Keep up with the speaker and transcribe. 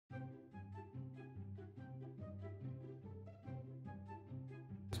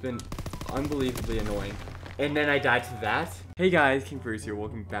been unbelievably annoying. And then I died to that. Hey guys, King Bruce here.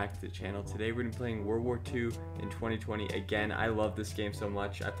 Welcome back to the channel. Today we're gonna be playing World War II in 2020 again. I love this game so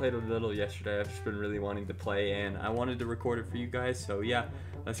much. I played a little yesterday. I've just been really wanting to play, and I wanted to record it for you guys. So yeah,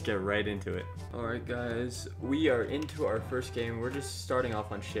 let's get right into it. All right, guys, we are into our first game. We're just starting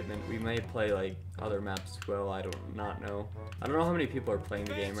off on shipment. We may play like other maps as well. I don't know. I don't know how many people are playing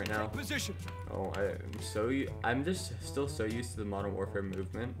the game right now. Oh, I'm just still so used to the Modern Warfare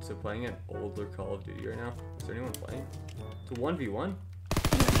movement. So playing an older Call of Duty right now. Is there anyone playing? It's a 1v1?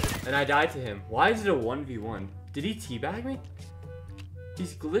 And I died to him. Why is it a 1v1? Did he teabag me?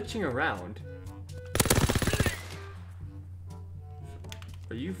 He's glitching around.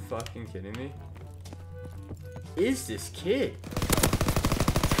 Are you fucking kidding me? Is this kid?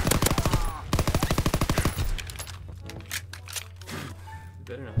 You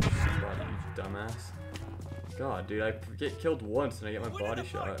better not hit somebody, you dumbass. God, dude, I get killed once and I get my body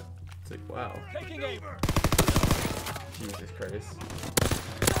shot. It's like, wow. Jesus Christ.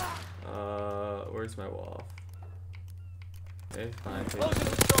 Where's my wall? Okay, fine.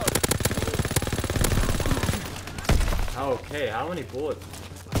 Okay, how many bullets?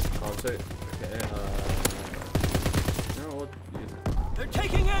 Oh, I'm sorry. Okay, no, they're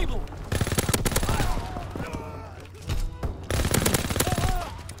taking Able!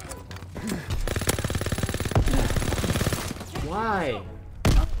 Why?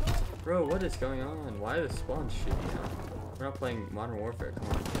 Bro, what is going on? Why are the spawns shitty now? We're not playing Modern Warfare, come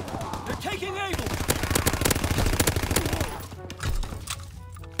on. They're taking Able!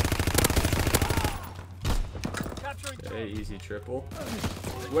 Okay, easy triple.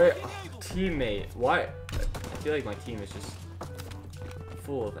 Where? Oh, teammate. Why? I feel like my team is just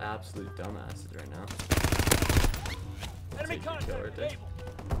full of absolute dumbasses right now. Enemy contact right there.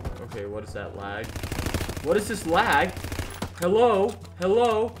 Okay, what is that lag? What is this lag? Hello?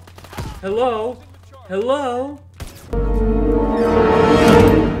 Hello? Hello? Hello?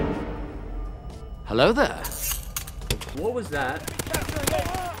 Hello there. What was that?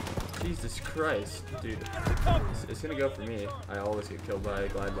 Jesus Christ, dude. It's gonna go for me. I always get killed by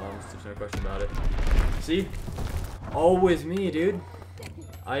glide bombs. There's no question about it. See? Always me, dude.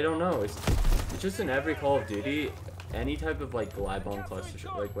 I don't know. It's just in every Call of Duty, any type of like glide bomb cluster,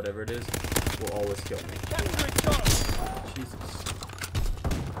 like whatever it is, will always kill me. Jesus.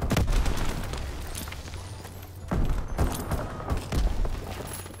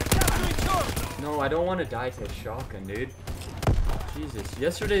 No, I don't want to die to a shotgun, dude. Jesus.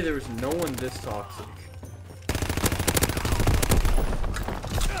 Yesterday there was no one this toxic.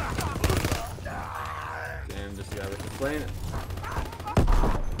 Damn, this guy with the plane.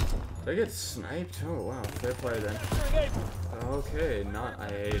 Did I get sniped? Oh wow, fair play then. Okay, I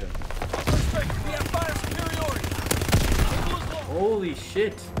hate him. Holy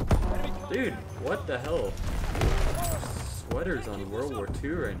shit. Dude, what the hell? Sweaters on World War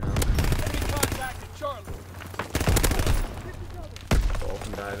II right now.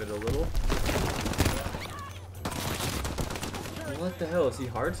 Dolphin dive it a little. What the hell? Is he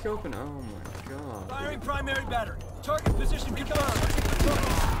hard scoping? Oh my god. Firing primary battery. Target position confirmed.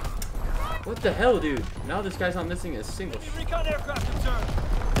 What the hell, dude? Now this guy's not missing a single shot. Recon aircraft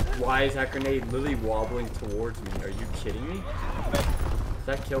observed. Why is that grenade literally wobbling towards me? Are you kidding me? If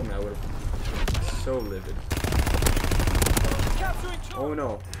that killed me, I would have been so livid. Oh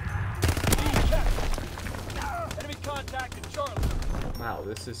no. Enemy contact in Charlie. Wow,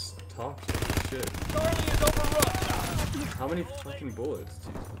 this is toxic shit. Charlie is overrun. How many fucking bullets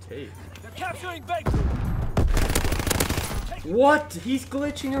do you take? They're capturing Baker. What? He's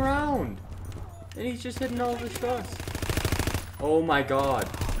glitching around. And he's just hitting all the shots. Oh my god.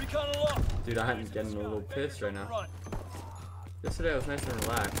 Dude, I'm getting a little pissed right now. Yesterday I was nice and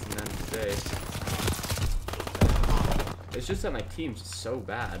relaxed, and then today... It's just that my team's so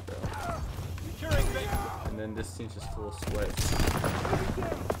bad, bro. And then this team's just full of sweat.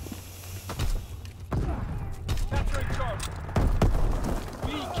 Capturing Charlie.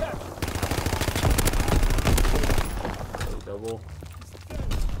 We capture. Double.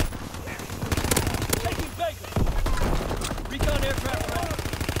 Taking Baker. Recon aircraft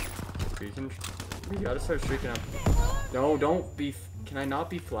ready. We gotta start streaking up. No, don't be. Can I not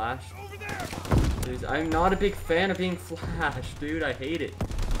be flashed? Please, I'm not a big fan of being flashed, dude. I hate it.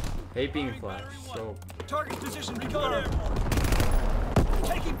 Hate being flashed. So. Target position recon air.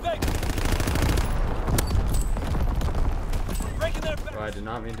 Taking Baker. Breaking their back. Oh, I did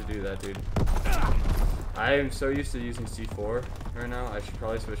not mean to do that, dude. I am so used to using C4 right now. I should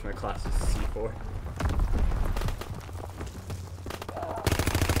probably switch my classes to C4.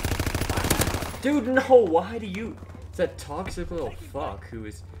 Dude, no, why do you... It's that toxic little fuck who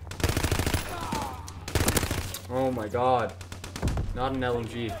is... Oh my god. Not an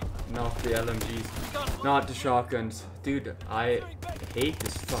LMG. Not the LMGs. Not the shotguns. Dude, I hate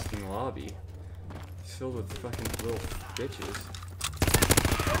this fucking lobby. It's filled with fucking little bitches.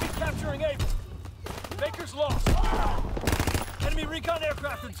 Enemy capturing Able. Baker's lost. Enemy recon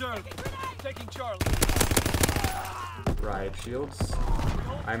aircraft observed. Taking Charlie. Riot shields.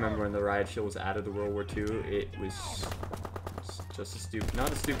 I remember when the riot shield was added to World War II. It was just as stupid.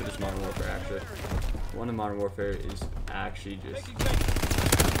 Not as stupid as Modern Warfare, actually. One in Modern Warfare is actually just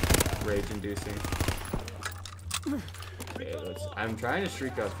rage-inducing. Okay, I'm trying to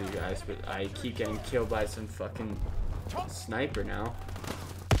streak up for you guys, but I keep getting killed by some fucking sniper now.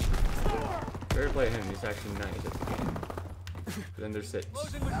 Better play him. He's actually nice at the game. But then there's it.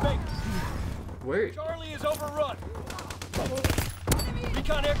 Where? Charlie is overrun.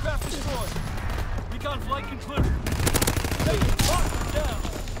 Recon aircraft destroyed. Recon flight concluded. Down.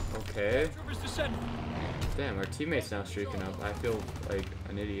 Okay. Troopers descending. Damn, our teammate's now streaking up. I feel like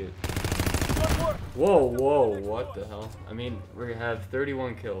an idiot. Whoa, whoa, what the hell? I mean, we have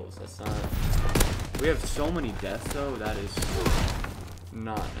 31 kills. That's not... We have so many deaths, though. That is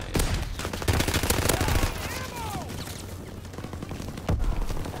not nice.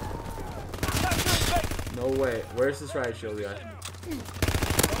 No way. Where's this riot shield guy?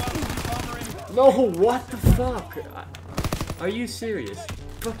 No, what the fuck? Are you serious?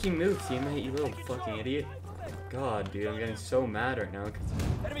 Fucking move, teammate, you little fucking idiot. God, dude, I'm getting so mad right now.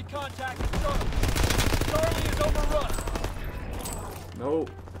 Enemy contact. Charlie is overrun. No.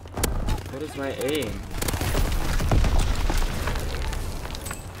 What is my aim?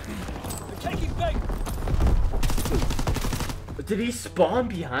 They're taking Baker. Did he spawn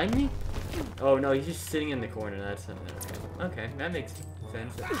behind me? Oh no, he's just sitting in the corner. That's okay. That makes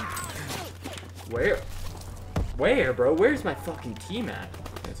sense. Where? Where, bro? Where's my fucking team at?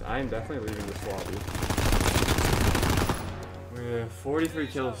 Yes, I am definitely leaving this lobby. We have 43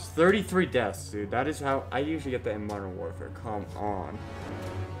 kills, 33 deaths, dude. That is how I usually get that in Modern Warfare. Come on.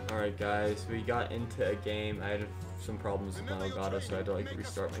 Alright, guys. We got into a game. I had some problems with my Elgato, so I had to like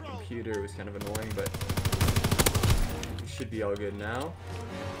restart my computer. It was kind of annoying, but we should be all good now.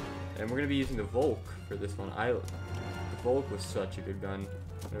 And we're gonna be using the Volk for this one. The Volk was such a good gun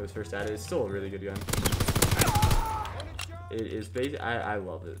when it was first added. It's still a really good gun. It is I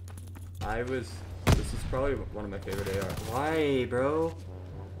love it. This is probably one of my favorite AR. Why, bro?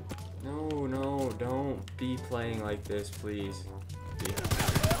 No, don't be playing like this, please.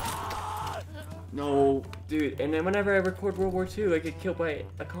 No, dude. And then whenever I record World War II, I get killed by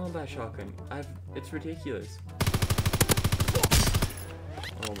a combat shotgun. It's ridiculous.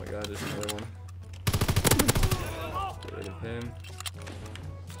 Oh my god, there's another one. Get rid of him.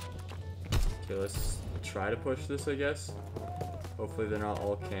 Okay, let's try to push this, I guess. Hopefully they're not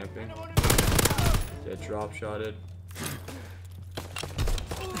all camping. Get drop shotted.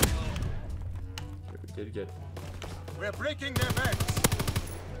 We did get... We're breaking their backs.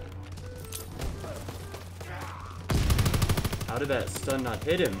 How did that stun not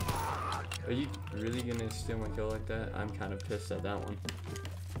hit him? Are you really gonna steal my kill like that? I'm kind of pissed at that one.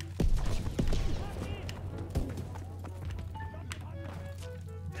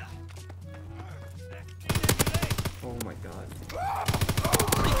 Oh my god.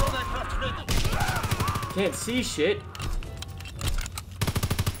 Can't see shit.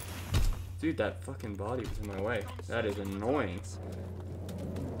 Dude, that fucking body was in my way. That is annoying.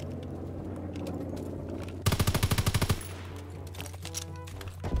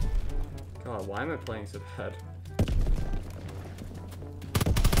 God, why am I playing so bad?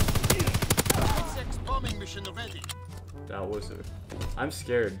 Bombing mission ready. That was it. I'm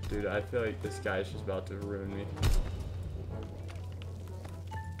scared, dude. I feel like this guy's just about to ruin me.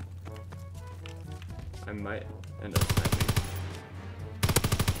 I might end up sniping.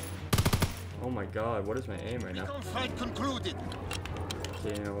 Oh my god, what is my aim right now? Fight concluded.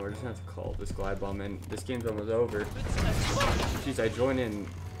 Okay, you know, we're just gonna have to call this glide bomb in. This game's almost over. Jeez, I joined in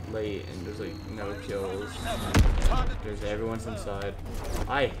late and there's like no kills. There's everyone's inside.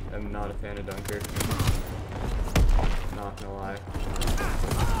 I am not a fan of Dunker. Not gonna lie.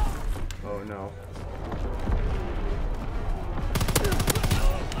 Oh no.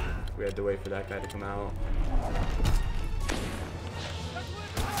 We had to wait for that guy to come out.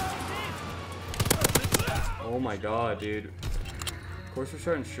 Oh my god, dude. Of course we're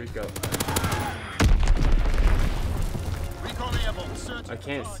starting to streak up. I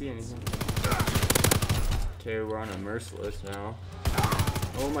can't see anything. Okay, we're on a merciless now.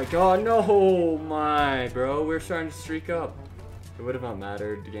 Oh my god, no, my bro. We're starting to streak up. It would have not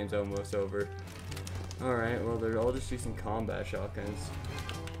mattered. The game's almost over. Alright, well, they're all just using combat shotguns.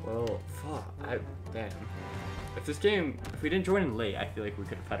 Well, fuck. Damn. If we didn't join in late, I feel like we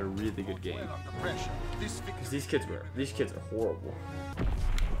could have had a really good game. Because these kids are horrible.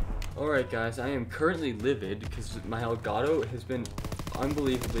 Alright, guys, I am currently livid because my Elgato has been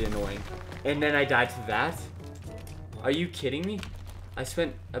unbelievably annoying. And then I died to that? Are you kidding me? I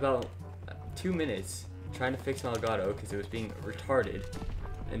spent about 2 minutes trying to fix my Elgato because it was being retarded.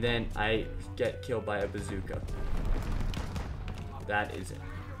 And then I get killed by a bazooka. That is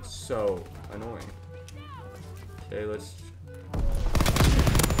so annoying. Okay, let's...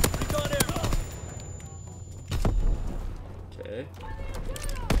 Okay.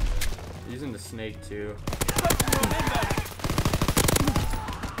 Using the snake too.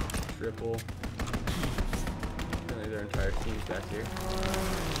 Triple. Apparently their entire team's back here.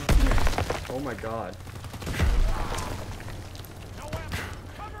 Oh my god.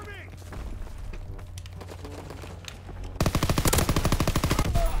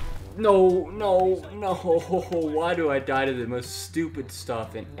 No, no, no. Why do I die to the most stupid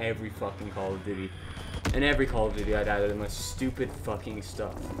stuff in every fucking Call of Duty? In every Call of Duty, I die to the most stupid fucking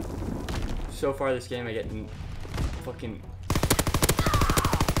stuff. So far this game, I get fucking...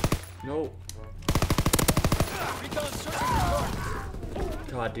 No.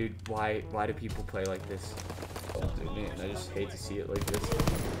 God, dude, why do people play like this? Oh, dude, man, I just hate to see it like this.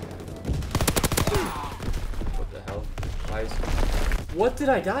 What the hell? Why is... What did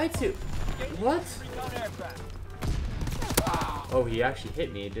I die to? What? Oh, he actually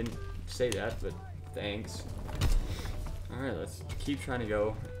hit me. It didn't say that, but thanks. Alright, let's keep trying to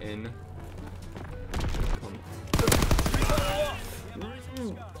go in.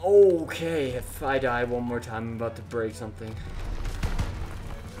 Okay, if I die one more time, I'm about to break something.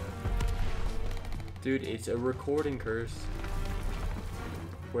 Dude, it's a recording curse.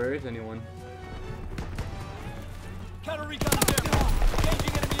 Where is anyone? Counter recon is there.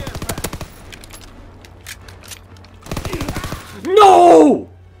 Engaging enemy aircraft. No!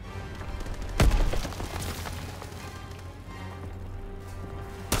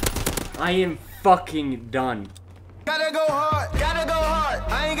 I am fucking done. Gotta go hard,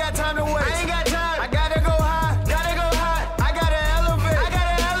 I ain't got time to waste. I ain't got time, I gotta go hard.